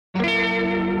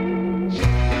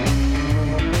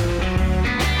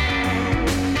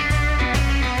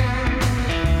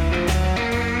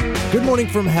Good morning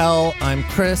from hell. I'm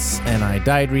Chris, and I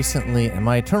died recently, and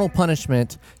my eternal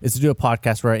punishment is to do a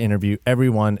podcast where I interview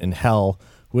everyone in hell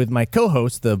with my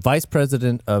co-host, the vice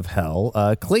president of hell,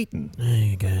 Clayton.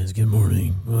 Hey guys, good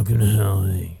morning. Welcome to hell.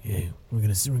 Hey, we're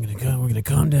gonna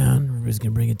calm down. Everybody's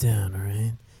gonna bring it down.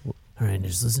 All right.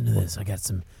 Just listen to this. I got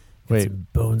some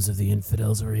bones of the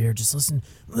infidels over here. Just listen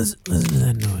to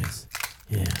that noise.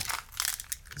 Yeah,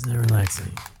 isn't that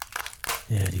relaxing?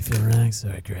 Yeah, do you feel relaxed?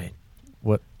 All right, great.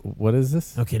 What is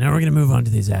this? Okay, now we're gonna move on to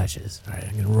these ashes. All right,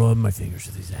 I'm gonna roll up my fingers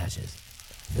with these ashes.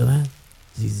 Feel that?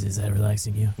 Is that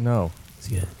relaxing you? No. It's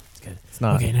good. It's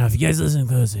not. Okay, now if you guys listen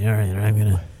closely, all right, I'm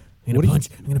gonna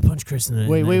punch Chris in the.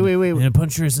 Wait. I'm gonna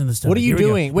punch Chris in the stomach. What are you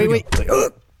doing? Wait.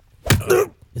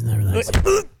 Isn't that relaxing?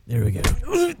 There we go.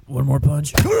 One more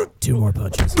punch. Two more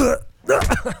punches. All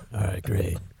right,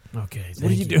 great. Okay. What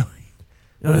are you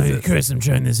doing? Chris, I'm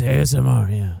trying this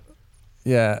ASMR. Yeah.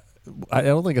 Yeah, I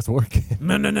don't think it's working.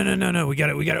 No. We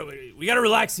gotta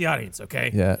relax the audience.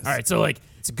 Okay. Yeah. All right. So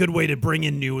it's a good way to bring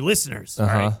in new listeners. All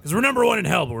right. Because we're number one in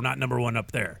hell, but we're not number one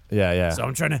up there. Yeah. So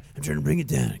I'm trying to bring it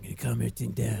down. I'm gonna calm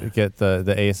everything down. Get the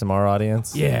ASMR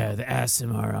audience. Yeah, the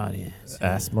ASMR audience.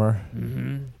 ASMR.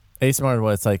 Mm-hmm. ASMR,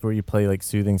 what it's like, where you play like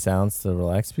soothing sounds to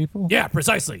relax people. Yeah,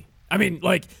 precisely. I mean,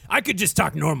 I could just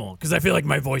talk normal because I feel like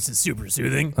my voice is super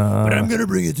soothing, but I'm gonna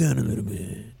bring it down a little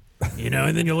bit.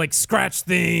 And then you'll scratch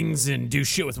things and do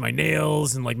shit with my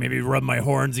nails and maybe rub my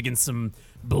horns against some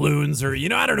balloons or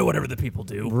I don't know, whatever the people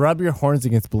do. Rub your horns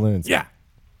against balloons. Yeah,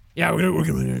 we're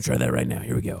gonna try that right now.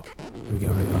 Here we go.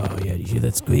 Oh yeah, do you hear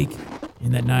that squeak?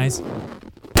 Isn't that nice?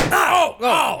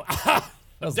 Oh! That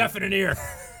was deafening ear.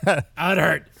 That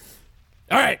hurt.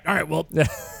 All right. Well,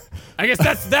 I guess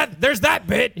that's that. There's that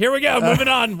bit. Here we go. Moving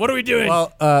on. What are we doing?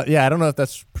 Well, I don't know if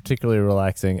that's particularly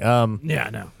relaxing. Yeah,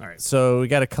 no. All right. So we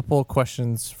got a couple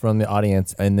questions from the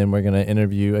audience, and then we're gonna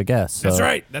interview a guest. So. That's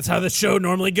right. That's how the show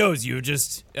normally goes. You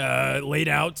just laid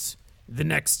out the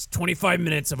next 25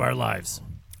 minutes of our lives.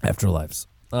 Afterlives.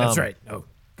 That's right. Oh,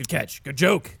 good catch. Good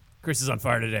joke. Chris is on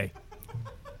fire today.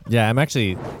 Yeah, I'm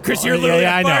actually. Chris, you're literally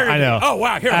on fire today. I know. Oh,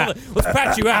 wow. Here, let's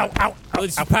pat you out.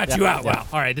 Let's pat you out. Wow.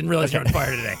 All right. Didn't realize you're on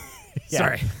fire today. Yeah.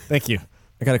 Sorry. Thank you.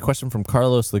 I got a question from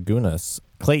Carlos Lagunas.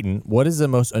 Clayton, what is the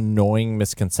most annoying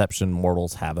misconception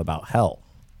mortals have about hell?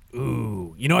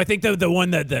 Ooh. I think the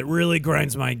one that really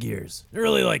grinds my gears, it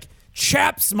really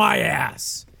chaps my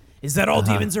ass, is that all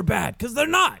demons are bad. Because they're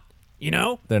not.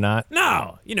 They're not?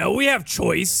 No. We have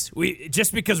choice.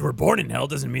 Just because we're born in hell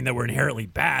doesn't mean that we're inherently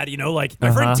bad.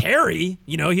 My friend Terry,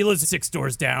 he lives 6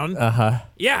 doors down.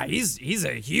 Yeah, he's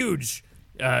a huge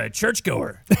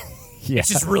churchgoer. Yeah. It's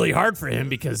just really hard for him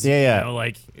because,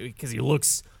 because he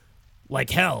looks like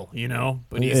hell,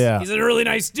 But he's a really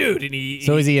nice dude. And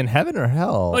So is he in heaven or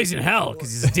hell? Well, he's in hell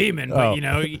because he's a demon, but,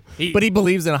 But he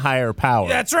believes in a higher power.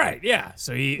 That's right, yeah.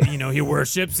 So he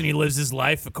worships and he lives his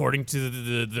life according to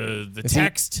the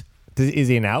text. Is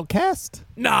he an outcast?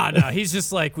 No, he's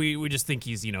just we just think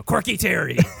he's, quirky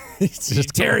Terry. He's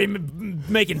just Terry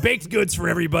making baked goods for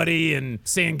everybody and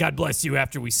saying God bless you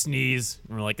after we sneeze.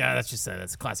 And we're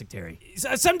that's classic Terry.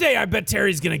 Someday I bet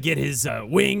Terry's going to get his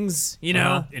wings,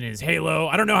 and his halo.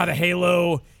 I don't know how the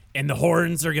halo and the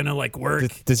horns are going to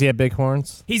work. Does he have big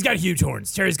horns? He's got huge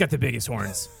horns. Terry's got the biggest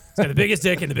horns. He's got the biggest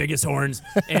dick and the biggest horns.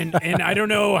 And I don't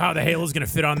know how the halo's going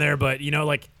to fit on there, but,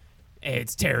 hey,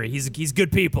 it's Terry. He's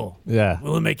good people. Yeah.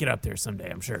 We'll make it up there someday,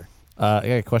 I'm sure. I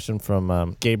got a question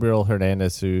from Gabriel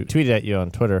Hernandez, who tweeted at you on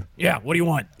Twitter. Yeah, what do you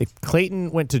want? If Clayton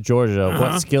went to Georgia,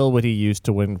 what skill would he use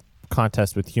to win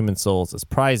contests with human souls as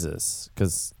prizes?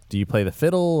 Because do you play the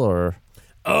fiddle or?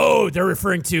 Oh, they're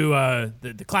referring to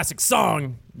the classic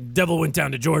song, Devil Went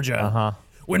Down to Georgia.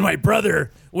 When my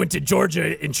brother went to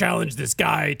Georgia and challenged this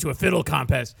guy to a fiddle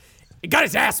contest, he got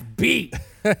his ass beat.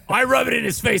 I rub it in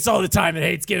his face all the time at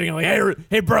Hatesgiving. I'm like,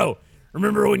 hey, bro,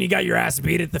 remember when you got your ass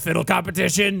beat at the fiddle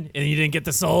competition and you didn't get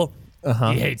the soul?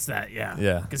 He hates that, yeah.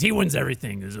 Yeah. Because he wins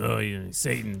everything. He's, he's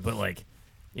Satan, but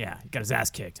he got his ass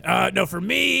kicked. No, for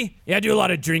me, I do a lot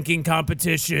of drinking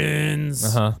competitions,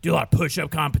 do a lot of push-up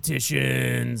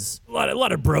competitions, a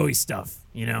lot of bro-y stuff,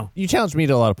 You challenged me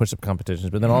to a lot of push-up competitions,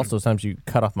 but then also sometimes you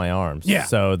cut off my arms. Yeah.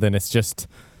 So then it's just...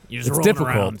 It's difficult.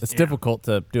 Around. It's difficult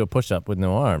to do a push-up with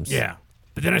no arms. Yeah.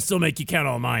 But then I still make you count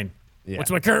all mine. Yeah.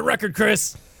 What's my current record,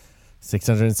 Chris?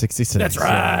 666. That's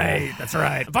right. That's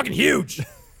right. I'm fucking huge.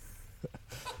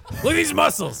 Look at these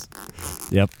muscles.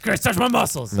 Yep. Chris, touch my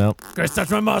muscles. Nope. Chris, touch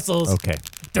my muscles. Okay.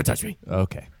 Don't touch me.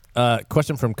 Okay.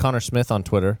 Question from Connor Smith on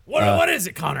Twitter. What is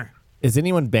it, Connor? Is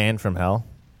anyone banned from hell?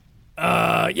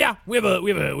 Yeah, we have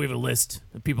a list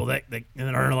of people that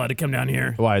aren't allowed to come down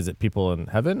here. Why is it people in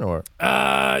heaven or?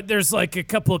 There's like a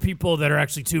couple of people that are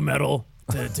actually too metal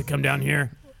to come down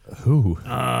here. Who?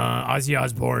 Ozzy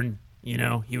Osbourne. You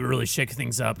know, he would really shake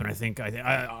things up, and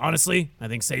I honestly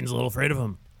think Satan's a little afraid of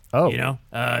him. Oh. You know,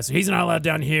 so he's not allowed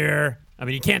down here. I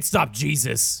mean, you can't stop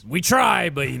Jesus. We try,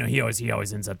 but you know, he always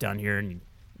ends up down here and he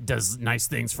does nice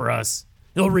things for us.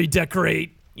 He'll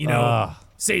redecorate, you know,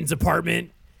 Satan's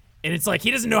apartment, and it's like he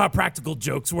doesn't know how practical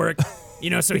jokes work. You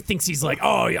know, so he thinks he's like,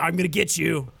 oh, I'm gonna get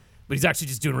you, but he's actually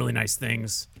just doing really nice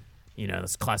things. You know,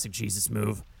 that's a classic Jesus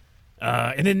move.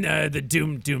 And then the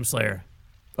Doomslayer.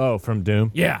 Oh, from Doom?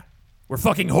 Yeah. We're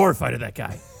fucking horrified of that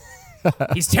guy.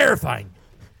 He's terrifying.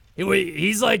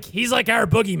 He's like our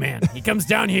boogeyman. He comes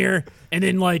down here and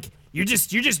then like you're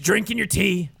just drinking your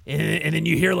tea and then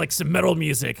you hear like some metal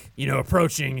music, you know,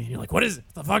 approaching and you're like, what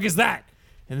the fuck is that?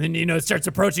 And then, you know, it starts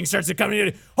approaching, starts to come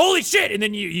in, holy shit! And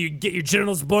then you get your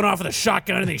genitals blown off with a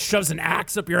shotgun and then he shoves an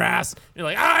axe up your ass. You're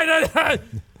like,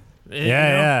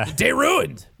 Yeah. The day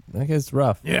ruined. That guy's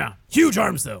rough. Yeah. Huge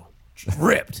arms though.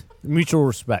 Ripped. Mutual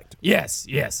respect. Yes,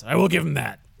 I will give him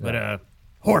that. But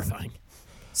horrifying.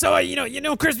 So you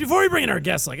know, Chris, before we bring in our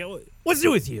guests, like, what's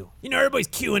new with you? You know, everybody's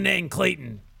Q&A-ing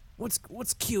Clayton.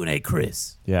 What's Q&A,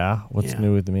 Chris? Yeah. What's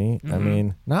new with me? I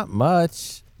mean, not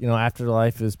much. You know,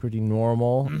 afterlife is pretty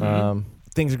normal.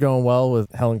 Things are going well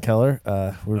with Helen Keller.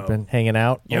 We've been hanging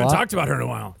out. You haven't talked about her in a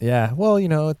while. Yeah. Well, you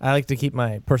know, I like to keep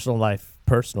my personal life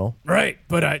personal. Right.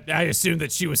 But I assumed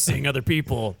that she was seeing other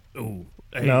people. Ooh.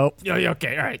 Hey. Nope.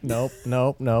 Okay. All right. Nope.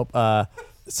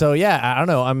 So yeah, I don't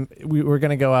know. We're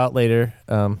gonna go out later.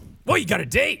 Well, you got a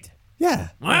date. Yeah.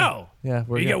 Wow. Yeah.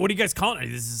 What are you guys calling it?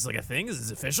 This is like a thing? Is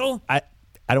this official? I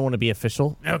don't want to be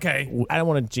official. Okay. I don't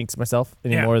want to jinx myself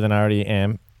any more than I already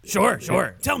am. Sure.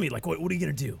 Tell me, like, what are you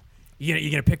gonna do?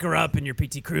 You gonna pick her up in your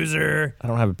PT Cruiser? I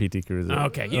don't have a PT Cruiser.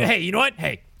 Okay. Hey, you know what?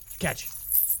 Hey, catch.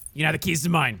 You have the keys to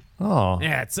mine. Oh.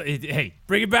 Yeah. Hey,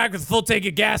 bring it back with a full tank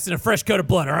of gas and a fresh coat of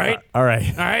blood. All right. All right.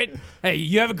 All right. Hey,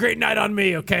 you have a great night on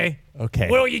me. Okay. Okay.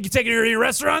 What are you taking her to your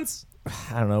restaurants?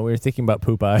 I don't know. We were thinking about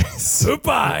Poop Eyes. Poop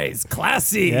Eyes,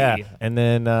 classy. Yeah. And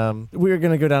then we were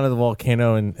gonna go down to the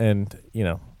volcano and you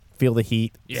know feel the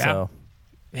heat. Yeah. So,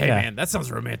 Hey yeah. man, that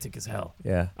sounds romantic as hell.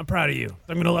 Yeah. I'm proud of you.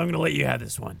 I'm gonna let you have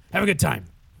this one. Have a good time.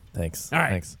 Thanks. All right.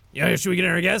 Thanks. Yeah. Should we get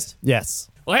our guest? Yes.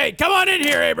 Well, hey, come on in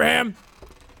here, Abraham.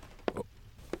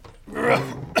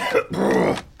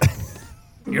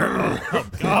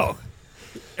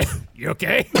 You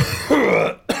okay?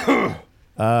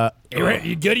 Abraham,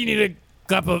 you good? You need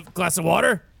a glass of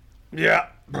water? Yeah.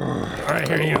 All right,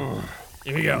 here you go.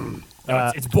 Here you go.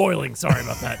 Oh, it's boiling. Sorry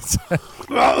about that.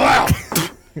 Wow.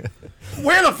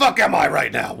 Where the fuck am I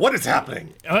right now? What is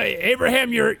happening?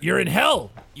 Abraham, you're in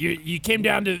hell. You came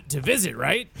down to visit,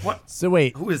 right? What? So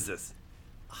wait. Who is this?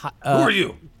 Who are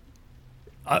you?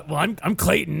 Well, I'm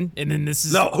Clayton, and then this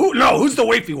is Who's the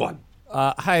wafy one?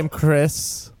 Hi, I'm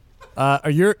Chris.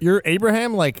 You're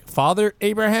Abraham, like Father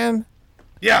Abraham?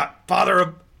 Yeah, father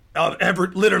of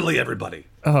literally everybody.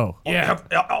 Oh. Yeah.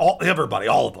 Everybody,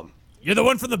 all of them. You're the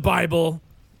one from the Bible,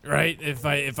 right? If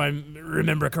I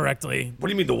remember correctly. What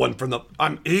do you mean the one from the?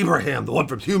 I'm Abraham, the one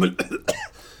from human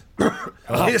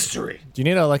history. Do you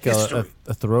need a History.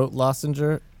 throat lozenge?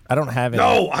 I don't have it.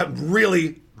 No, I'm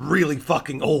really, really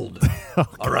fucking old.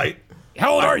 All right.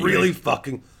 How old are you? Really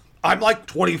fucking. I'm like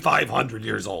 2,500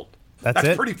 years old. That's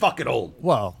it? pretty fucking old.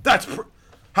 Well.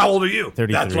 How old are you?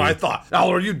 33. That's what I thought. How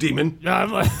old are you, demon?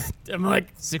 I'm like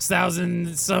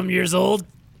 6,000 some years old.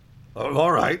 Oh,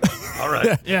 all right.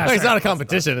 Yeah. No, it's sorry. not a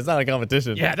competition. It's not a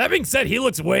competition. Yeah, that being said, he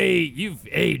looks you've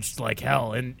aged like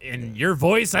hell. And your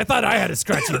voice, I thought I had a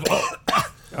scratchy voice.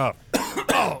 Oh.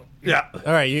 Yeah.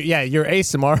 All right. Your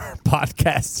ASMR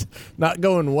podcast not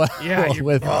going well. Yeah,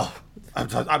 with. Oh,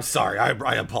 I'm sorry.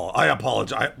 I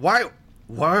apologize. Why?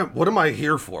 What am I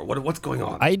here for? What's going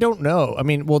on? I don't know. I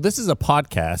mean, well, this is a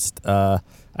podcast.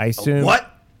 I assume. What?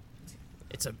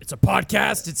 It's a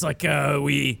podcast. It's like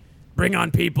we bring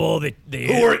on people that they.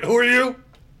 Who are you?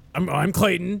 I'm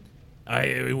Clayton.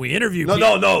 We interview. No,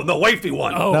 wafy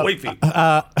one. Oh. No,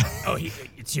 wafy.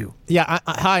 It's you. Yeah.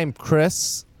 Hi, I'm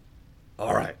Chris.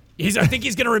 All right. I think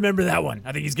he's gonna remember that one.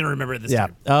 I think he's gonna remember it this Yeah.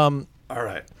 time. All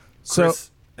right. So-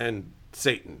 Chris and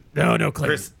Satan. No, Clayton.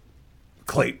 Chris.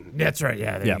 Clayton. That's right.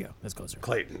 Yeah, there Yeah. you go. That's closer.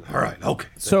 Clayton. All right. Okay.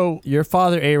 So your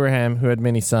father Abraham, who had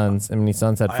many sons, and many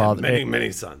sons had I father have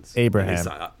many sons. Abraham. Many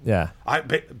sons. Yeah.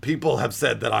 People have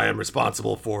said that I am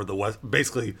responsible for the West,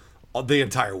 basically the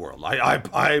entire world.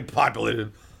 I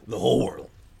populated the whole world.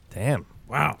 Damn.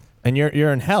 Wow. And you're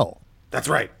in hell. That's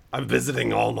right. I'm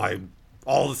visiting all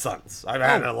the sons. I've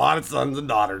had a lot of sons and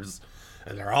daughters,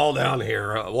 and they're all down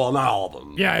here. Well, not all of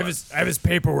them. Yeah, I have his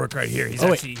paperwork right here.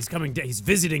 He's coming. He's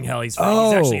visiting hell. He's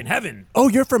actually in heaven. Oh,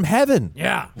 you're from heaven.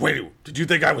 Yeah. Wait, did you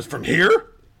think I was from here?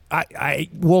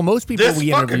 Well, most people This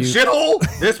we fucking interview.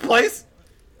 shithole? This place?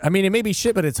 I mean, it may be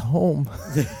shit, but it's home.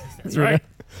 That's right.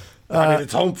 I mean,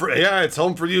 it's home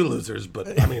for you losers.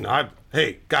 But I mean,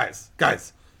 hey guys,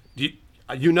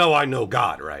 you know I know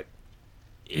God, right?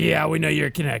 Yeah, we know you're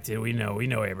connected. We know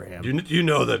Abraham. You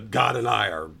know that God and I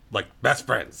are like best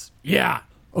friends. Yeah.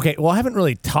 Okay, well, I haven't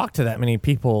really talked to that many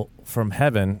people from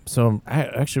heaven, so I'm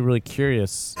actually really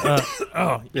curious.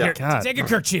 Oh, Yeah. here, God. take a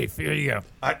kerchief. Here you go.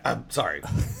 I'm sorry.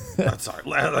 I'm sorry.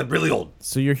 I'm really old.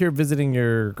 So you're here visiting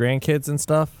your grandkids and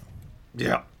stuff?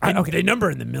 Yeah. Okay, they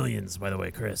number in the millions, by the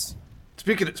way, Chris.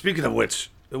 Speaking of which,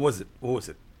 what was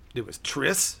it? It was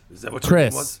Tris? Is that what your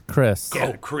name was? Chris.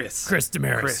 Oh, Chris. Chris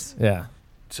Damaris. Chris. Yeah.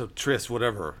 So Tris,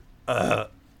 whatever.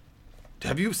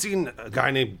 Have you seen a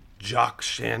guy named Jock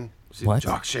Shan? What?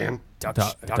 Jock Shan?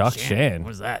 Doc Shan.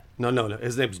 What is that? No.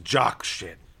 His name's Jock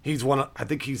Shan. He's I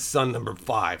think he's son number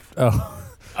 5.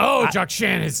 Oh, Jock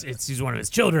Shan he's one of his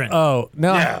children. Oh,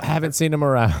 no, Yeah. I haven't seen him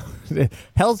around.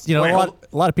 Hell's, Wait, a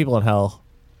lot of people in hell.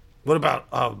 What about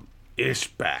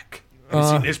Ishbak?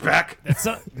 Have you seen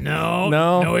Ishbak? No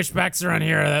Ishbacks around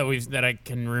here that I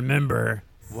can remember.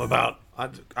 What about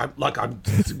I'm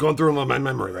going through my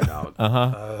memory right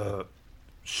now.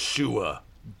 Shua.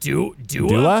 Dua?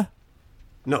 Dua?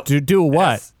 No. Do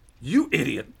what? Yes. You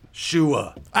idiot.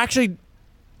 Shua. Actually,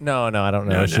 no, I don't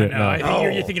know. No. Shit, I think No.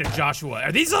 you're thinking of Joshua.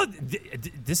 Are these all?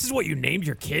 This is what you named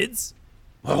your kids?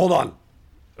 Well, hold on.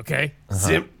 Okay.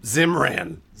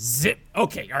 Zimran. Zip.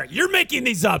 Okay. All right. You're making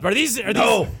these up. Are these fake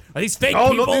No,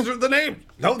 people? these are the names.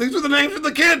 No, these are the names of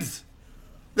the kids.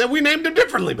 That we named them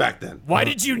differently back then. Why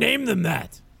did you name them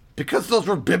that? Because those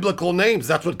were biblical names.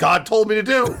 That's what God told me to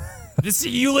do.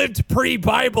 You lived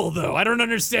pre-Bible, though. I don't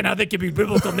understand how they could be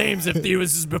biblical names if it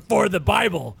was before the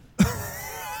Bible.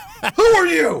 Who are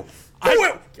you?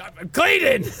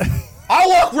 Clayton! I'll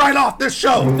walk right off this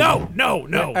show. No.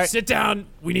 right. Sit down.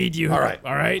 We need you. All right.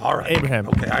 All right. Abraham.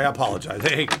 Okay, I apologize.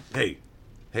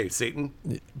 Hey, Satan.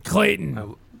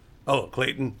 Clayton. Oh,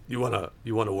 Clayton, you want a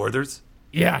Werther's?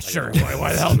 Yeah, sure.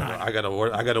 Why the hell not? I got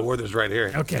a Werther's right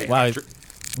here. Okay. Wow,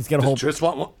 he's got a whole. Does Tris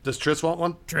want one? Does Tris want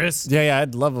one? Tris. Yeah,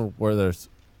 I'd love a where there's.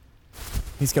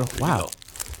 He's got. Wow.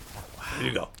 Here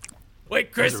you go.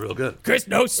 Wait, Chris. Those are real good. Chris,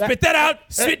 no, spit that out.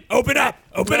 Spit. Open up.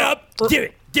 Open up. Give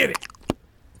it.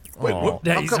 Wait, what?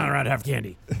 Yeah, How he's come? not allowed to have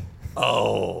candy.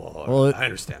 Oh, Well, I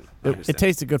understand. It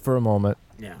tasted good for a moment.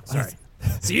 Yeah, sorry.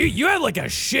 So you had like a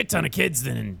shit ton of kids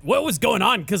then. What was going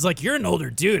on? Because like you're an older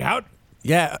dude. How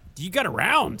Yeah. you got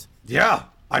around? Yeah,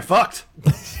 I fucked.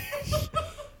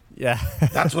 Yeah.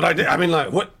 That's what I did. I mean,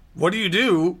 like, what do you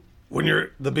do when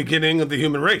you're the beginning of the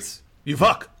human race? You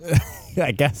fuck.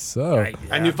 I guess so. Right,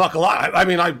 And you fuck a lot. I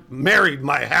mean, I married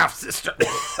my half sister.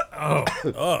 Oh.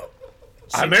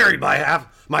 I married my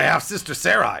half sister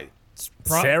Sarai.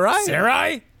 Sarai?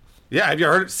 Sarai? Yeah, have you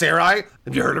heard of Sarai?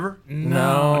 Have you heard of her?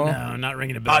 No, not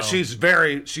ringing a bell. She's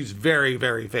very,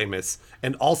 very famous,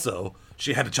 and also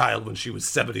she had a child when she was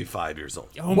 75 years old.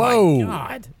 Oh Whoa. my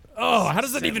god. Oh, how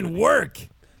does that even work?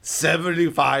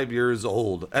 75 years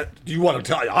old. Do you want to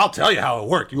tell you? I'll tell you how it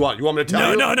worked. You want me to tell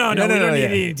No, you? no. We don't need yeah.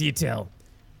 any detail.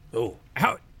 Oh,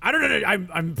 How? I don't know.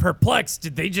 I'm perplexed.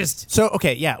 Did they just? So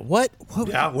okay, yeah. What?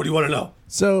 yeah. What do you want to know?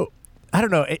 So I don't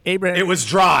know. Abraham. It was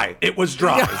dry. It was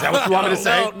dry. Is that what you want me to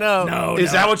say? No. No.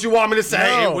 Is that what you want me to say?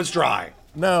 No. It was dry.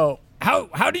 No.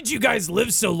 How did you guys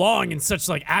live so long in such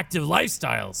like active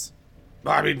lifestyles?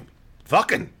 I mean,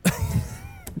 fucking.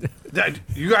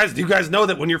 You guys know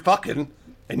that when you're fucking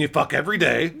and you fuck every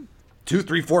day, 2,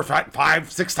 3, 4,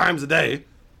 5, 6 times a day,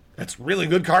 that's really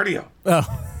good cardio.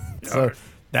 So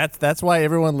that's why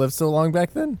everyone lived so long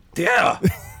back then. Yeah.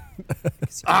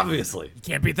 Obviously.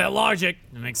 Can't beat that logic.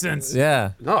 That makes sense.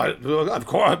 Yeah. No, of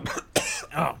course.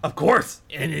 Oh, Of course.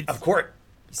 and it Of course.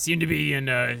 seemed to be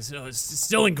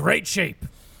still in great shape.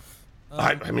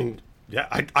 I mean, yeah,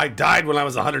 I died when I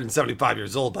was 175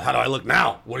 years old. But how do I look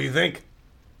now? What do you think?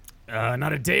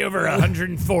 Not a day over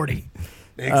 140.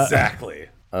 Exactly.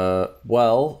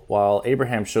 Well, while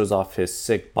Abraham shows off his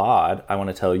sick bod, I want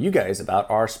to tell you guys about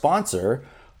our sponsor,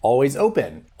 Always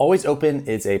Open. Always Open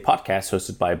is a podcast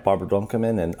hosted by Barbara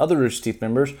Blomkamen and other Rooster Teeth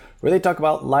members where they talk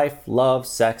about life, love,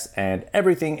 sex, and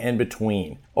everything in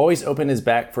between. Always Open is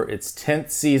back for its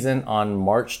 10th season on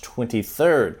March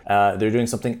 23rd. They're doing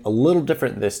something a little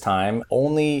different this time.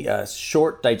 Only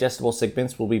short, digestible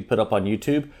segments will be put up on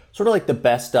YouTube, sort of like the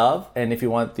best of. And if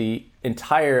you want the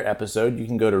entire episode, you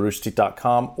can go to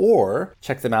roosterteeth.com or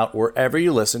check them out wherever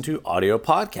you listen to audio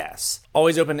podcasts.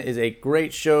 Always Open is a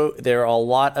great show. There are a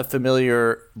lot of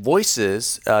familiar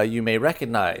voices you may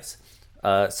recognize,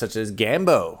 such as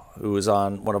Gambo, who was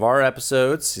on one of our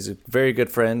episodes. He's a very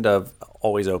good friend of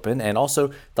Always Open. And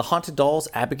also the Haunted Dolls,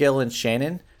 Abigail and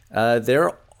Shannon.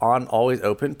 They're on Always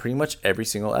Open pretty much every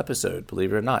single episode,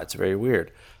 believe it or not. It's very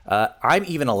weird. I'm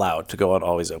even allowed to go on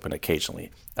Always Open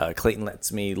occasionally. Clayton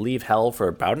lets me leave hell for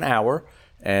about an hour,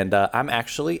 and I'm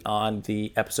actually on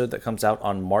the episode that comes out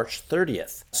on March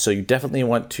 30th. So you definitely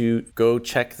want to go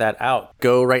check that out.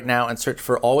 Go right now and search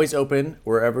for Always Open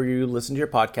wherever you listen to your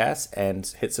podcasts and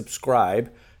hit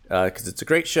subscribe, because it's a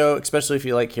great show, especially if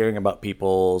you like hearing about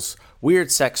people's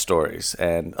weird sex stories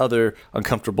and other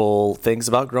uncomfortable things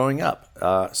about growing up.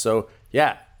 So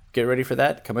yeah, get ready for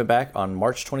that. Coming back on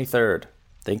March 23rd.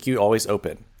 Thank you, Always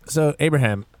Open. So,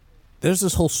 Abraham, there's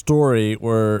this whole story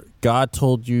where God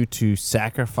told you to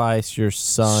sacrifice your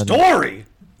son. Story?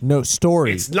 No,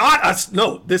 story. It's not us.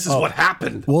 No, this is what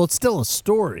happened. Well, it's still a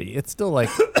story. It's still like...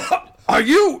 Are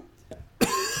you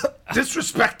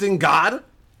disrespecting God?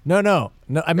 No.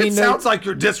 I mean, It sounds like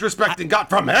you're disrespecting God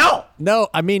from hell. no.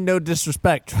 I mean, no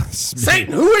disrespect. Trust me.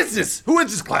 Satan, who is this? Who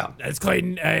is this clown? That's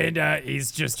Clayton, and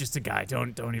he's just a guy.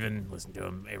 Don't even listen to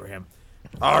him, Abraham.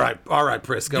 All right,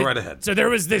 Pris, go right ahead. So there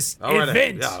was this right ahead,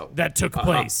 event yeah. that took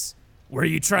place where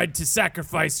you tried to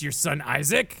sacrifice your son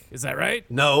Isaac. Is that right?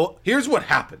 No, here's what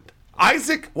happened.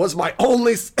 Isaac was my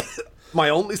only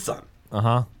son.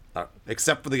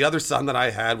 Except for the other son that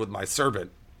I had with my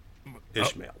servant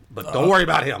Ishmael. But don't worry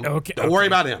about him. Don't worry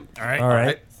about him. All right. All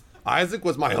right. Isaac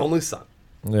was my only son.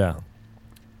 Yeah.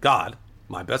 God,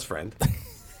 my best friend.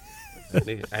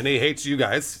 and he hates you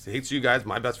guys. He hates you guys,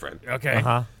 my best friend.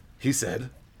 Okay. He said,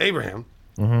 Abraham,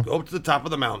 go up to the top of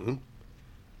the mountain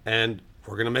and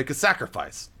we're going to make a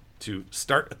sacrifice to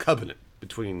start a covenant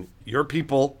between your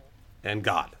people and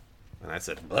God. And I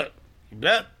said, but you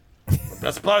bet. We're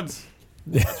best buds.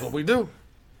 That's what we do.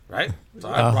 Right? So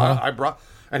I brought,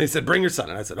 and he said, bring your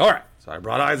son. And I said, all right. So I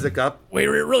brought Isaac up. Wait,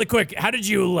 really quick. How did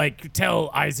you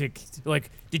tell Isaac?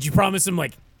 Did you promise him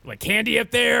candy up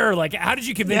there? Or, how did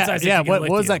you convince Isaac? Yeah. to go What with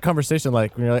was you? that conversation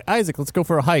like when you're like, Isaac, let's go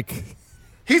for a hike?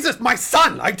 He's just my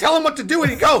son. I tell him what to do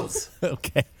and he goes.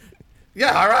 Okay.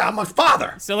 Yeah, all right. I'm a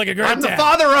father. So like a great I'm the dad.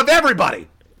 father of everybody.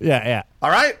 Yeah.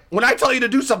 All right? When I tell you to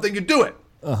do something, you do it.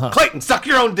 Clayton, suck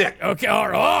your own dick. Okay. All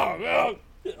right.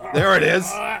 There it is.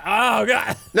 Oh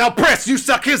God. Now, Pris, you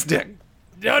suck his dick.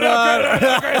 No,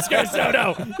 Chris,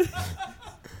 no.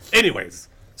 Anyways,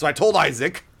 so I told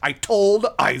Isaac,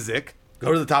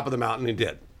 go to the top of the mountain. He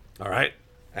did. All right?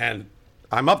 And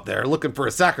I'm up there looking for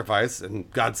a sacrifice,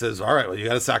 and God says, all right, well, you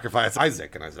got to sacrifice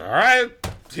Isaac. And I said, all right,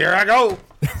 here I go.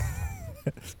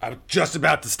 I was just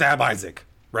about to stab Isaac,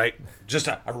 right?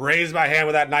 I raised my hand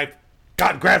with that knife.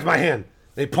 God grabs my hand.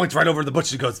 And he points right over the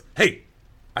bush and goes, hey,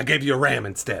 I gave you a ram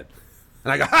instead.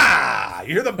 And I go, ha,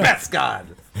 you're the best,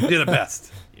 God. You're the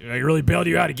best. He really bailed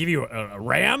you out to give you a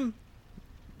ram?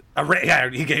 Yeah,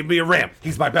 he gave me a ram.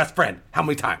 He's my best friend. How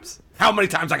many times? How many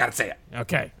times I got to say it?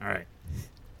 Okay. All right.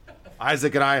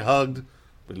 Isaac and I hugged.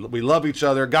 We love each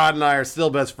other. God and I are still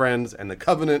best friends, and the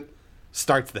covenant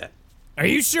starts then. Are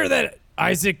you sure that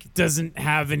Isaac doesn't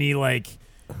have any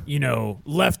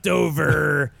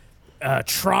leftover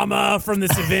trauma from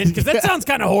this event? Because that sounds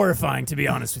kind of horrifying, to be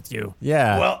honest with you.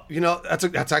 Yeah. Well,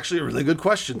 that's actually a really good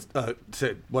question.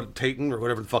 To what Tayton or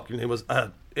whatever the fuck your name was.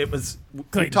 We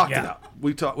Clayton, talked yeah. it out.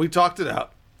 We talked it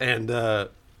out, and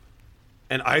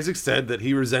Isaac said that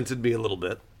he resented me a little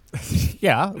bit.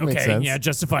 yeah. It makes Okay. sense. Yeah,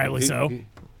 justifiably so.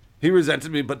 He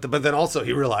resented me, but then also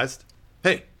he realized,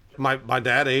 hey, my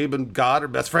dad, Abe, and God are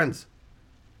best friends.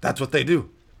 That's what they do.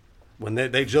 When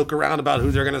they joke around about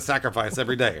who they're going to sacrifice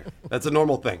every day. That's a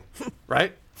normal thing,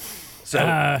 right? So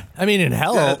I mean, in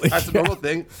hell. yeah, that's a normal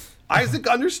thing. Isaac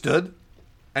understood,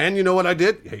 and you know what I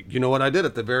did? Hey, you know what I did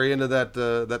at the very end of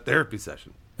that therapy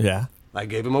session? Yeah. I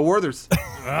gave him a Werther's.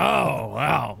 Oh,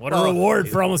 wow. What a reward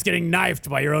for almost getting knifed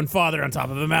by your own father on top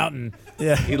of a mountain.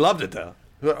 Yeah. He loved it though.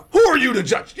 Who are you to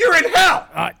judge? You're in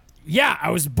hell. Yeah, I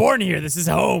was born here. This is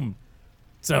home.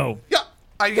 So,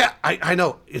 I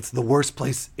know. It's the worst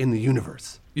place in the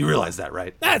universe. You realize that,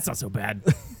 right? that's not so bad.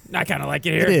 I kind of like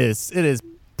it here. It is. It is.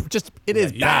 It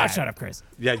is Ah, bad. shut up, Chris.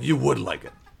 Yeah, you would like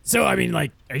it. So, I mean, are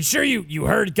you sure you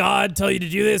heard God tell you to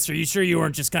do this? Or are you sure you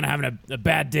weren't just kind of having a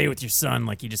bad day with your son?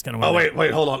 Like you just kind of Oh, wait,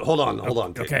 hold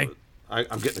on. Okay.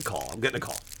 I'm getting a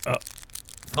call.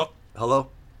 Oh, hello?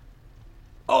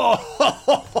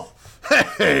 Oh,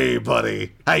 hey,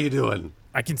 buddy. How you doing?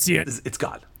 I can see it. It's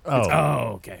God.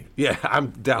 Oh, okay. Yeah, I'm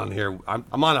down here.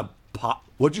 I'm on a pot.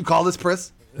 What'd you call this,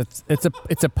 Pris? It's a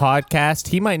podcast.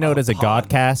 He might know it as a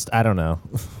Godcast. I don't know.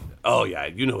 Oh, yeah,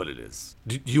 you know what it is.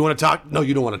 Do you want to talk? No,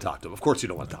 you don't want to talk to him. Of course you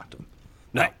don't want to talk to him.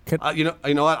 No. You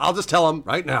know what? I'll just tell him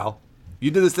right now.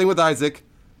 You did this thing with Isaac,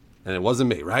 and it wasn't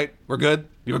me, right? We're good?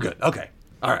 You were good. Okay.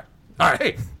 All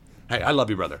right. Hey, I love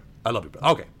you, brother. Okay.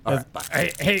 All right,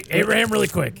 bye. Hey, Abraham, really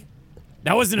quick.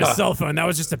 That wasn't a cell phone. That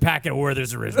was just a packet of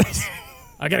Werther's Originals.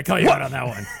 I got to call you out on that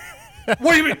one.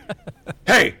 What do you mean?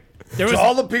 Hey, There was- to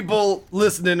all the people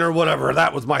listening or whatever,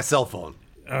 that was my cell phone.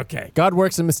 Okay. God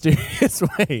works in mysterious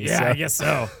ways. Yeah, so- I guess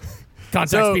so.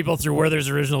 Contact people through Werther's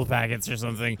Original packets or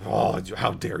something. Oh,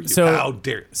 how dare you? So- How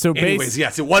dare you? so Anyways,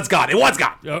 yes, it was God. It was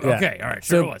God. Oh, Yeah. okay, all right,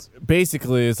 sure So it was.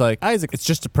 basically, it's like, Isaac, it's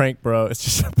just a prank, bro. It's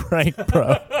just a prank,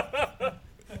 bro.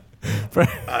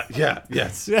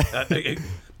 Yes.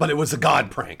 But it was a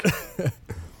God prank.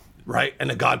 Right?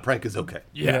 And a God prank is okay.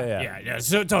 Yeah.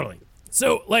 So totally.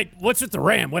 So, like, what's with the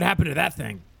ram? What happened to that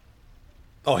thing?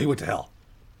 Oh, he went to hell.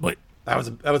 What? That was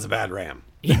a bad ram.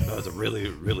 That was a really,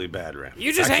 really bad ram.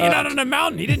 You just hanging out on a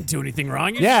mountain. He didn't do anything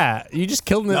wrong. You Yeah, you just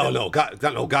killed him. No,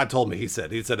 God told me. He said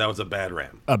that was a bad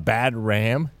ram. A bad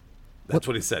ram? That's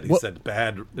what he said. He said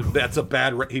bad. That's a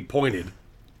bad. He pointed.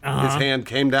 His hand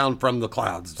came down from the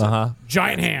clouds.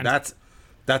 Giant hand.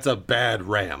 That's a bad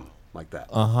ram like that.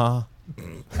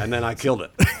 And then I killed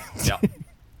it. Yeah.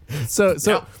 So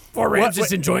Yeah. Poor Ram's What-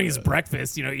 just enjoying his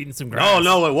breakfast, eating some grass. Oh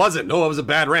no, it wasn't. No, it was a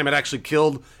bad ram. It actually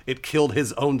killed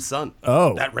his own son.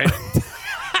 Oh. That ram.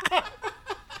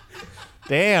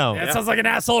 damn. That sounds like an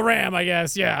asshole ram, I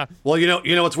guess. Yeah. Well, you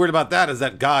know what's weird about that is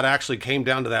that God actually came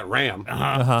down to that ram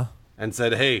and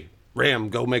said, "Hey, ram,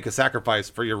 go make a sacrifice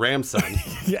for your ram son."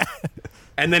 Yeah.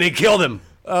 And then he killed him.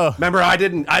 Oh. Remember, I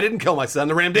didn't kill my son.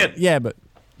 The ram did. Yeah, but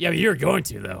Yeah, but you're going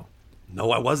to, though.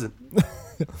 No, I wasn't.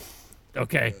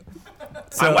 Okay.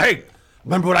 Hey,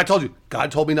 remember what I told you?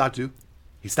 God told me not to.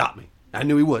 He stopped me. I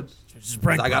knew he would. Just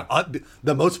prank I got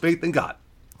the most faith in God.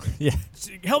 yeah.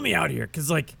 Help me out here, because,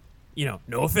 no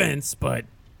offense, but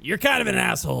you're kind of an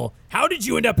asshole. How did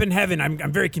you end up in heaven?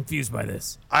 I'm very confused by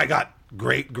this. I got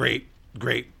great grandfathered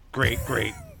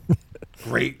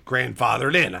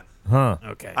in.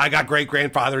 Okay. I got great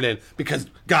grandfathered in because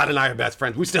God and I are best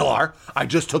friends. We still are. I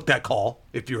just took that call,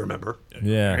 if you remember.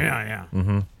 Yeah.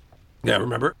 Yeah. Yeah,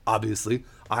 remember? Obviously,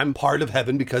 I'm part of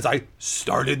heaven because I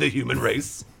started the human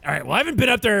race. All right. Well, I haven't been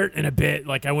up there in a bit.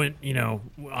 Like, I went,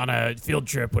 on a field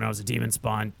trip when I was a demon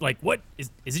spawn. Like, what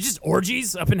is it? Just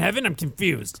orgies up in heaven? I'm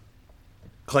confused.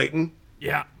 Clayton,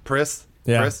 Yeah. Chris,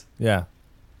 Yeah.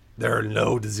 there are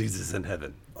no diseases in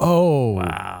heaven. Oh.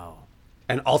 Wow.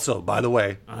 And also, by the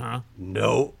way,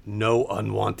 no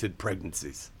unwanted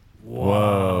pregnancies.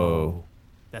 Whoa.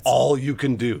 That's All you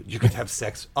can do, you can have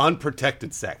sex,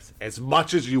 unprotected sex, as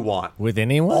much as you want, With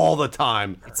anyone? all the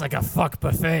time. It's like a fuck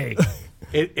buffet.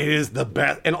 It is the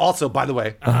best. And also, by the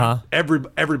way,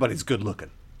 everybody's good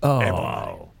looking.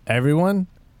 Oh. Everyone?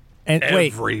 And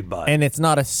wait. Everybody. And it's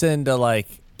not a sin to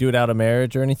like do it out of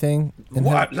marriage or anything? in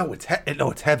heaven? What? No, it's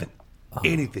heaven.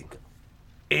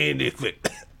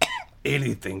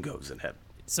 Anything goes in heaven.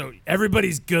 So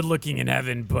everybody's good looking in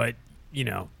heaven, but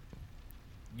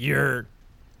you're,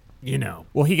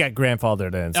 Well, he got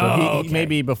grandfathered in, so Oh, he okay.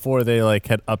 maybe before they like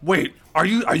had up. Wait, are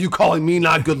you calling me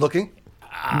not good looking?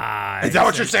 Is that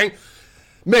what you're saying?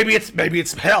 Maybe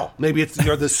it's hell. Maybe it's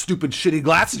the stupid shitty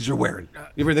glasses you're wearing.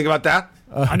 You ever think about that?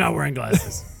 I'm not wearing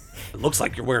glasses. It looks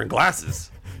like you're wearing glasses.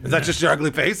 Is that just your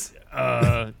ugly face?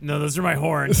 No, those are my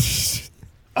horns.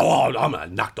 Oh, I'm gonna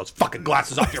knock those fucking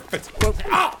glasses off your face.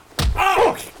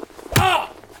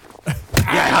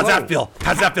 Yeah, how's that feel?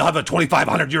 How's that feel? Have a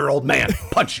 2,500-year-old man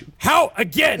punch you? How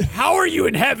are you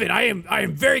in heaven? I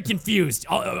am very confused.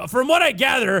 From what I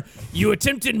gather, you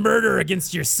attempted murder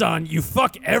against your son. You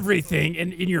fuck everything,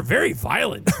 and you're very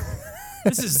violent.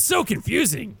 This is so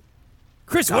confusing.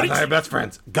 Chris, God what and did I are best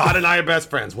friends. God and I are best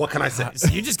friends. What can I say?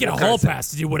 you just get a What can I hall say? pass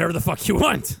to do whatever the fuck you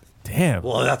want? Damn.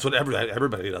 Well, that's what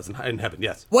everybody does in heaven.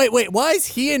 Yes. Wait. Why is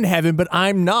he in heaven but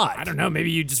I'm not? I don't know.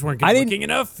 Maybe you just weren't I good didn't- looking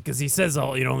enough because he says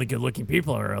only good looking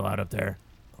people are allowed up there.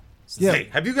 Yeah. Hey,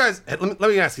 have you guys? Let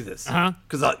me ask you this. Uh-huh.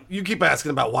 Because you keep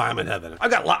asking about why I'm in heaven. I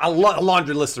got a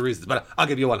laundry list of reasons, but I'll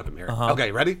give you one of them here.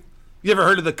 Okay, ready? You ever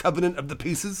heard of the covenant of the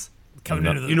pieces?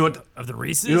 Covenant of the, You know what- of the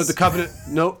Reese's? You know what the covenant?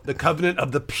 No, the covenant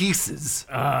of the pieces.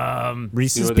 Reese's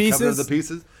You know what the Pieces? covenant of the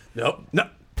pieces? No.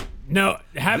 No,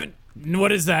 haven't.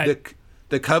 What is that?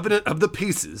 The covenant of the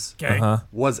pieces Okay.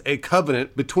 was a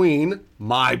covenant between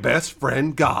my best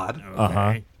friend God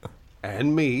Okay.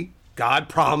 and me. God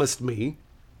promised me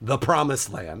the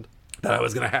promised land, that I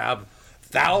was going to have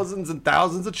thousands and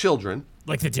thousands of children.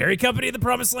 Like the dairy company of the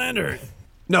Promised Land, or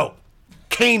No,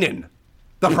 Canaan,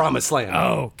 the promised land.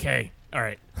 oh, okay. All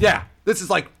right. Yeah, this is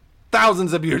like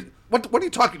thousands of years. What are you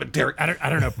talking about, Derek? I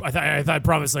don't know. I thought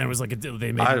Promised Land was like they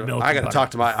made milk. I and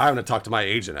gotta butter. I'm gonna talk to my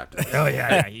agent after this. Oh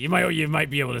yeah. You might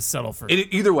be able to settle for.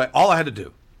 Either way, all I had to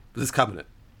do was this covenant.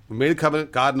 We made a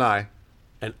covenant, God and I,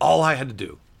 and all I had to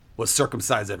do was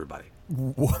circumcise everybody.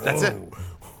 That's it.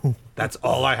 That's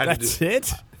all I had to do. That's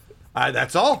it?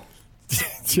 That's all.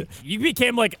 You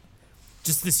became like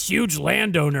just this huge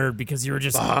landowner because you were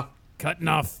just cutting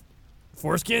off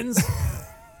foreskins.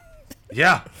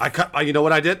 Yeah, I cut. You know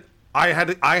what I did? I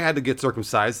had to get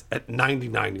circumcised at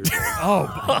 99 years old.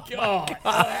 Oh my god.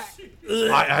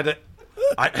 I had to.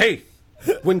 Hey,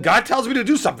 when God tells me to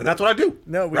do something, that's what I do.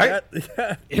 No, we right?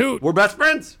 Who? We're best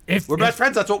friends. If- We're best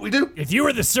friends. That's what we do. If you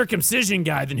were the circumcision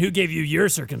guy, then who gave you your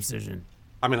circumcision?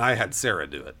 I mean, I had Sarah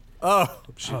do it.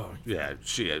 Yeah,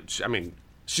 I mean,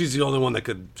 she's the only one that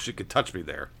could touch me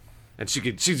there, and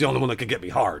she's the only one that could get me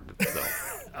hard. So.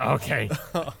 Okay.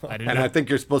 I didn't And know. I think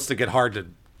you're supposed to get hard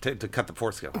to cut the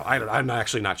foreskin. I'm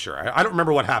actually not sure. I don't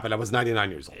remember what happened. I was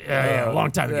 99 years old. Yeah, a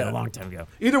long time ago.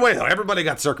 Either way, though, everybody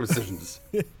got circumcisions,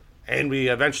 and we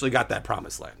eventually got that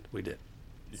promised land. We did.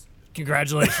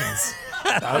 Congratulations.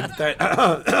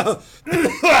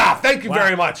 Thank you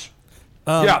very much.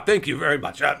 Yeah, thank you very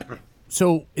much.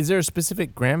 So, is there a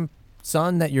specific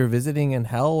grandson that you're visiting in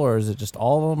hell, or is it just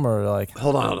all of them, or like?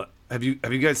 Hold on. Have you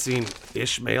guys seen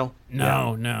Ishmael?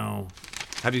 No.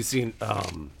 Have you seen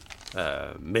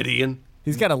Midian?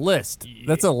 He's got a list.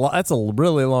 That's a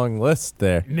really long list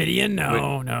there. Midian?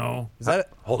 No. Is that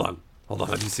Hold on.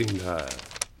 Have you seen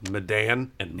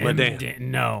Medan and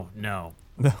Medan? No. No.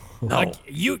 Like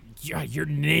your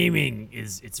naming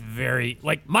it's very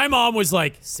like my mom was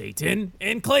like Satan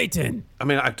and Clayton. I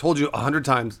mean, I've told you 100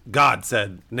 times. God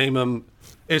said, name them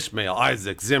Ishmael,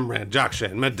 Isaac, Zimran,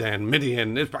 Jokshan, Medan,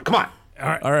 Midian. Come on.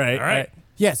 all right?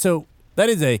 Yeah. So that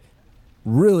is a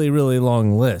really, really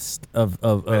long list of.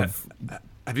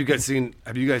 Have you guys seen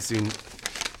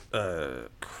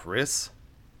Chris?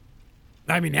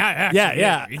 I mean, actually,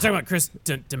 Yeah. You talking about Chris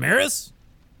Damaris?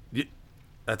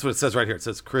 That's what it says right here. It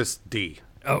says Chris D.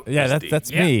 Oh, Yeah,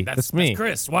 that's me. That's me. That's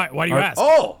Chris. Why do you ask?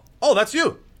 Oh, that's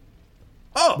you.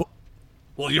 Oh,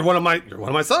 well, you're one of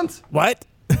my sons. What?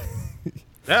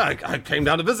 Yeah, I came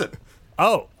down to visit.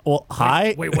 Oh, well,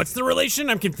 hi. Wait, what's the relation?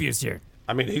 I'm confused here.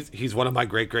 I mean, he's one of my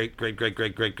great grandsons.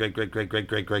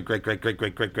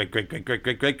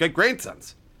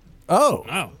 Oh,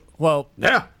 Oh, well,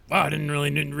 Yeah. wow! I didn't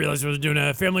realize we were doing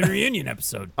a family reunion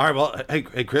episode. All right. Well,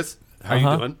 hey, Chris, how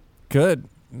you doing? good.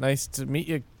 Nice to meet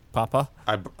you, Papa.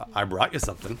 I brought you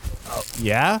something.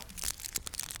 Yeah.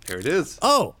 Here it is.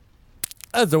 Oh,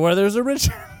 that's the weather's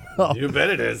original. You bet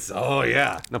it is. Oh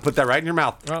yeah. Now put that right in your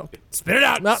mouth. Oh. Spit it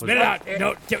out. No. Spit it out.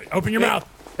 No, open your mouth.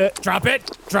 Drop it.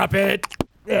 All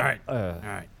right. All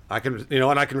right. I can,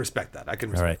 and I can respect that. I can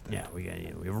All respect right. Yeah, we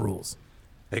have rules.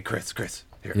 that. Hey, Chris,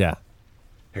 here. Yeah.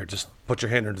 Here, just put your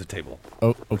hand under the table.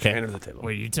 Oh, Hand okay. under the table.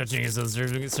 Wait, you touching his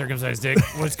circumcised dick?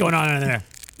 What's going on in there?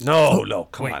 No,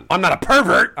 come Wait. on. I'm not a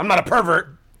pervert. All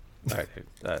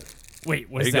right. Wait,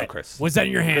 what's There you that? go, Chris. What's that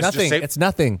in your hand? Nothing. save- It's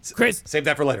nothing. Chris, Save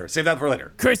that for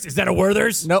later. Chris, is that a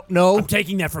Werther's? No. I'm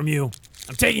taking that from you.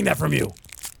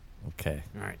 Okay.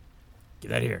 All right. Get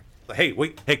that here. Hey,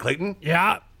 wait. Hey, Clayton.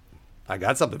 Yeah. I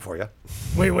got something for you.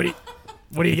 Wait, what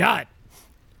do you got?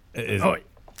 Is- Oh, wait.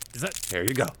 Is that There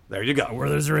you go. There you go.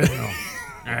 Werther's original?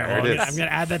 All right, well, it is. I'm gonna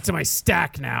add that to my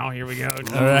stack now. Here we go.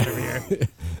 All right. Over here.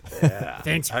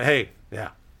 Thanks. Hey, yeah.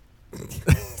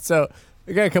 So,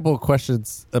 I got a couple of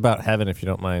questions about heaven, if you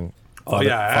don't mind. Oh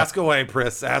yeah. Ask away,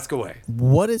 Pris. Ask away.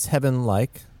 What is heaven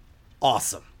like?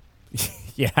 Awesome.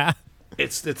 Yeah.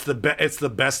 It's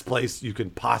the best place you can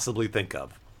possibly think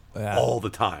of. Yeah. All the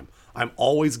time. I'm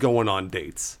always going on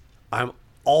dates. I'm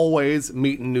always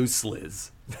meeting new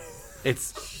sliz.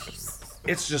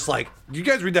 It's just like, did you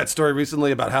guys read that story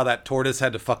recently about how that tortoise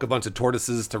had to fuck a bunch of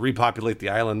tortoises to repopulate the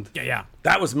island? Yeah.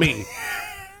 That was me.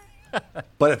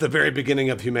 But at the very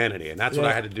beginning of humanity, and that's what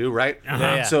I had to do, right?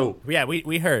 Yeah. So yeah,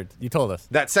 we heard. You told us.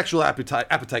 that sexual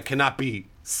appetite cannot be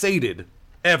sated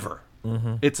ever.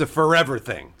 It's a forever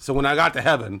thing. So when I got to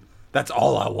heaven, that's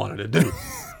all I wanted to do.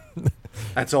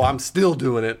 And so I'm still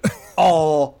doing it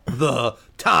all the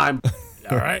time,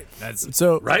 All right. That's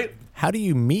So, right? how do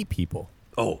you meet people?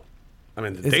 Oh, I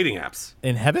mean, the dating apps.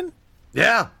 In heaven?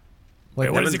 Yeah. Like, what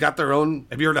is Heaven's it? got their own.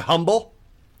 Have you heard of Humble?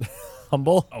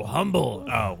 humble? Humble.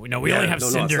 Oh, no, we Yeah, only have no,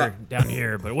 it's Cinder not. down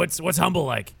here. But what's Humble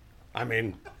like? I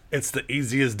mean, it's the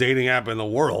easiest dating app in the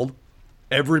world.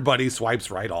 Everybody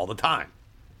swipes right all the time.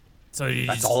 So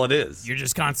That's all it is. You're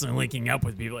just constantly linking up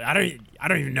with people. I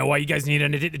don't even know why you guys need a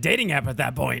dating app at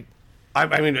that point.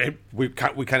 I mean, we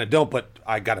kind of don't, but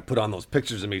I got to put on those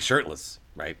pictures of me shirtless,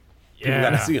 right? People got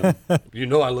to see them. You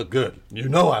know I look good. You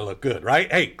know I look good,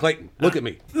 right? Hey, Clayton, look at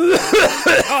me.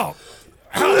 Oh.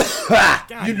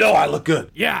 You know I look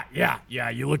good. Yeah.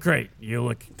 You look great. You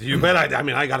look. You bet. I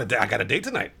mean, I got a date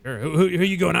tonight. Who are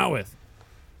you going out with?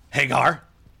 Hagar.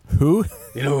 Who?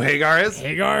 You know who Hagar is?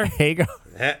 Hagar? Hagar.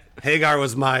 Hagar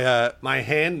was my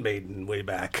handmaiden way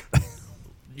back.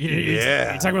 You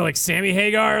talking about like Sammy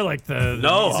Hagar, like the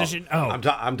musician? Oh,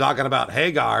 I'm talking about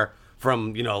Hagar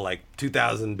from like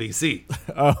 2000 BC.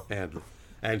 Oh.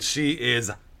 And she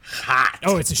is hot.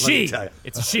 Oh, it's a let me she. tell you.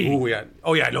 It's a she.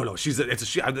 Oh yeah. No. It's a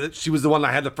she. She was the one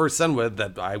I had the first son with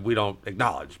that we don't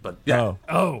acknowledge, but yeah.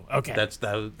 Oh, okay. That's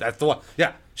the one.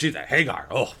 Yeah, she's a Hagar.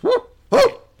 Oh,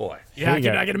 boy. Yeah,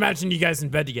 Hagar. I can imagine you guys in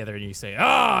bed together and you say,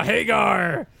 "Oh,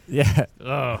 Hagar." Yeah.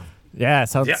 Oh, Yeah.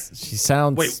 Sounds. Yeah. She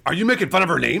sounds. Wait, are you making fun of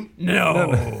her name?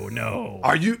 no.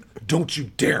 Are you? Don't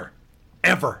you dare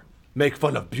ever make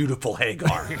fun of beautiful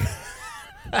Hagar.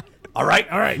 All right?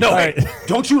 All right. No, All hey, right.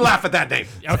 don't you laugh at that name.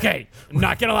 Okay, I'm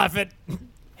not gonna laugh at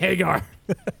Hagar.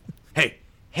 Hey,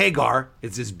 Hagar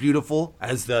is as beautiful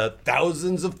as the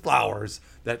thousands of flowers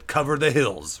that cover the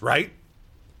hills, right?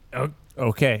 Oh,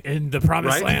 Okay. in the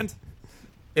promised Right? land,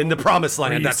 In the promised where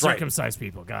land, you that's right. circumcise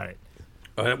people. Got it.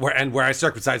 Where I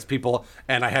circumcised people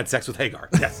and I had sex with Hagar.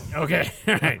 Yes. Okay.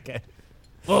 All right. Okay.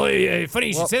 Well, funny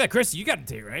you should say that, Chris. You got a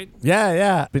date, right?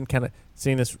 Yeah. Been kind of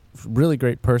seeing this really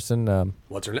great person.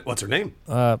 What's her name?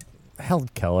 Helen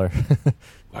Keller.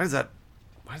 Why does that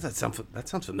sound? That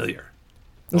sounds familiar.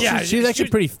 Yeah, she's actually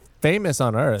pretty famous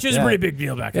on Earth. She was yeah. a pretty big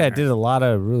deal back Yeah, then. did a lot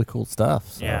of really cool stuff.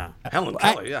 So. Yeah. Helen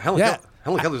Keller. Yeah, Helen yeah. Keller.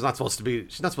 Helen Keller's not supposed to be.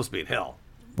 She's not supposed to be in hell.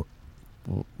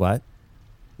 What?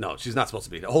 No, she's not supposed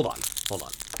to be. Hold on.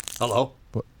 Hello.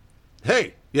 What?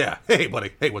 Hey. Yeah. Hey,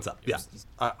 buddy. Hey, what's up? Yeah.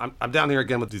 I'm down here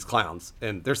again with these clowns,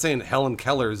 and they're saying Helen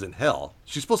Keller's in hell.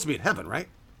 She's supposed to be in heaven, right?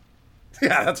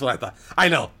 Yeah, that's what I thought. I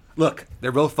know. Look,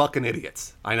 they're both fucking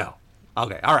idiots. I know.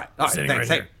 Okay. All right. sitting Thanks.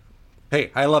 right Hey,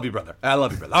 I love you, brother. All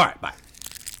right. Bye.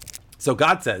 So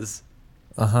God says,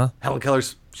 Helen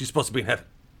Keller's she's supposed to be in heaven.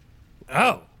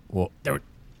 Oh. Well,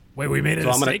 Wait, we made a So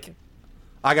I'm gonna- mistake?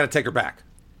 I got to take her back.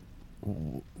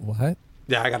 what?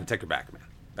 Yeah, I got to take her back,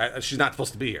 man. She's not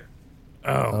supposed to be here.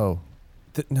 Oh.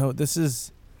 No, this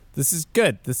is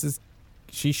good.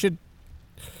 She should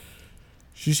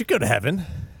go to heaven.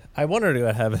 I want her to go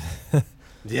to heaven.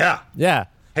 Yeah. Yeah.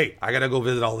 Hey, I gotta go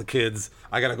visit all the kids.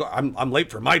 I gotta go. I'm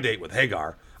late for my date with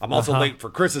Hagar. I'm also late for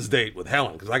Chris's date with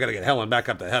Helen because I gotta get Helen back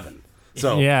up to heaven.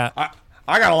 So Yeah.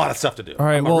 I got a lot of stuff to do. All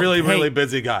right, I'm well, a really, hey, really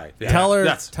busy guy. Yeah. Tell her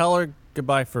Yes. tell her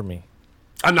goodbye for me.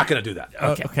 I'm not gonna do that.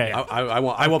 Okay. Okay. I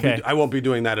won't Okay. be. I won't be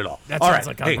doing that at all. That all sounds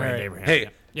right. like hey, on brand, Abraham. hey,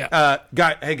 Yeah.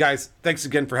 hey guys, thanks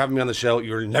again for having me on the show.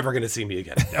 You're never gonna see me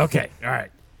again. Okay. All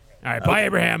right. Bye,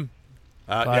 Abraham.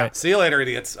 Yeah. See you later,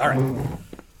 idiots. All right.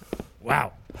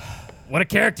 Wow. What a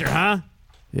character, huh?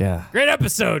 Yeah. Great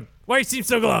episode. Why you seem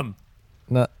so glum?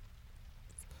 No.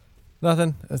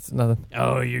 Nothing. It's nothing.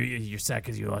 Oh, you're sad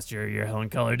because you lost your Helen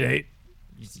Keller date?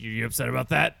 You upset about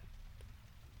that?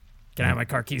 Can I have my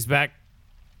car keys back?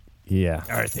 Yeah.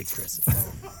 All right, thanks, Chris.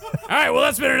 All right, well,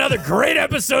 that's been another great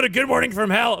episode of Good Morning from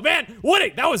Hell. Man, what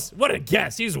a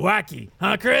guest. He was wacky,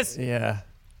 huh, Chris? Yeah.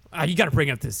 You got to bring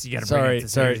up this. You got to bring up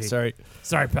this. energy.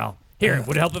 Sorry, pal. Here,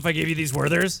 would it help if I gave you these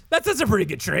Werthers? That's a pretty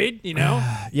good trade, you know?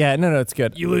 Yeah, no, it's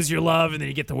good. You lose your love, and then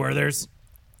you get the Werthers.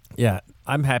 Yeah,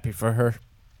 I'm happy for her.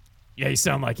 Yeah, you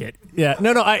sound like it. Yeah,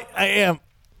 no, I am.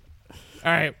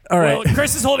 All right. All right. Well,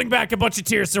 Chris is holding back a bunch of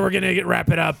tears, so we're gonna wrap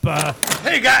it up.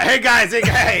 Hey guys.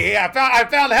 Hey, I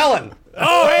found Helen.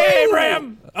 Oh, hey,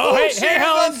 Abraham. Oh, hey,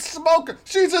 Helen.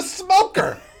 She's a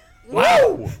smoker.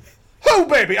 Wow. Woo! Who,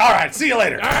 baby? All right. See you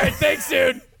later. All right, thanks,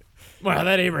 dude. Wow,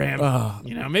 that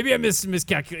Abraham. Maybe I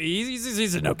miscalculated.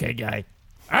 He's an okay guy.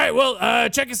 All right, well,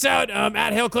 check us out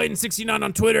at Hail Clayton 69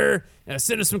 on Twitter.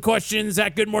 Send us some questions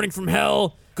at Good Morning from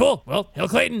Hell. Cool. Well, Hail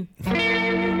Clayton.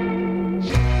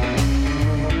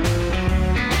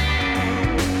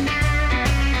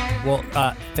 Well,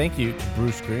 thank you to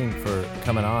Bruce Green for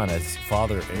coming on as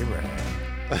Father Abraham.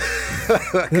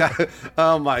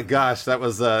 Oh my gosh, that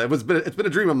was it's been a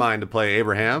dream of mine to play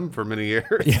Abraham for many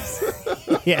years.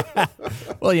 Yeah.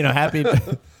 Well, happy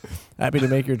to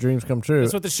make your dreams come true.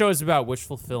 That's what the show is about, wish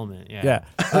fulfillment. Yeah.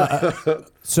 Yeah.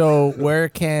 So where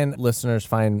can listeners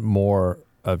find more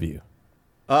of you?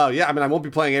 Yeah, I mean, I won't be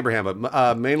playing Abraham,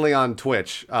 but mainly on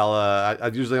Twitch.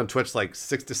 I'm usually on Twitch like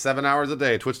 6 to 7 hours a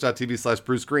day.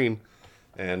 Twitch.tv/Bruce Green,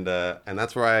 and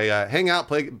that's where I hang out,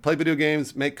 play video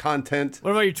games, make content.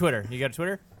 What about your Twitter? You got a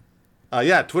Twitter?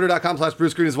 Yeah,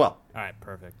 twitter.com/Bruce Green as well. All right,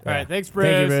 perfect. All right, thanks, Bruce.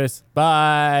 Thank you, Bruce.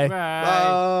 Bye.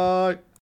 Bye. Bye.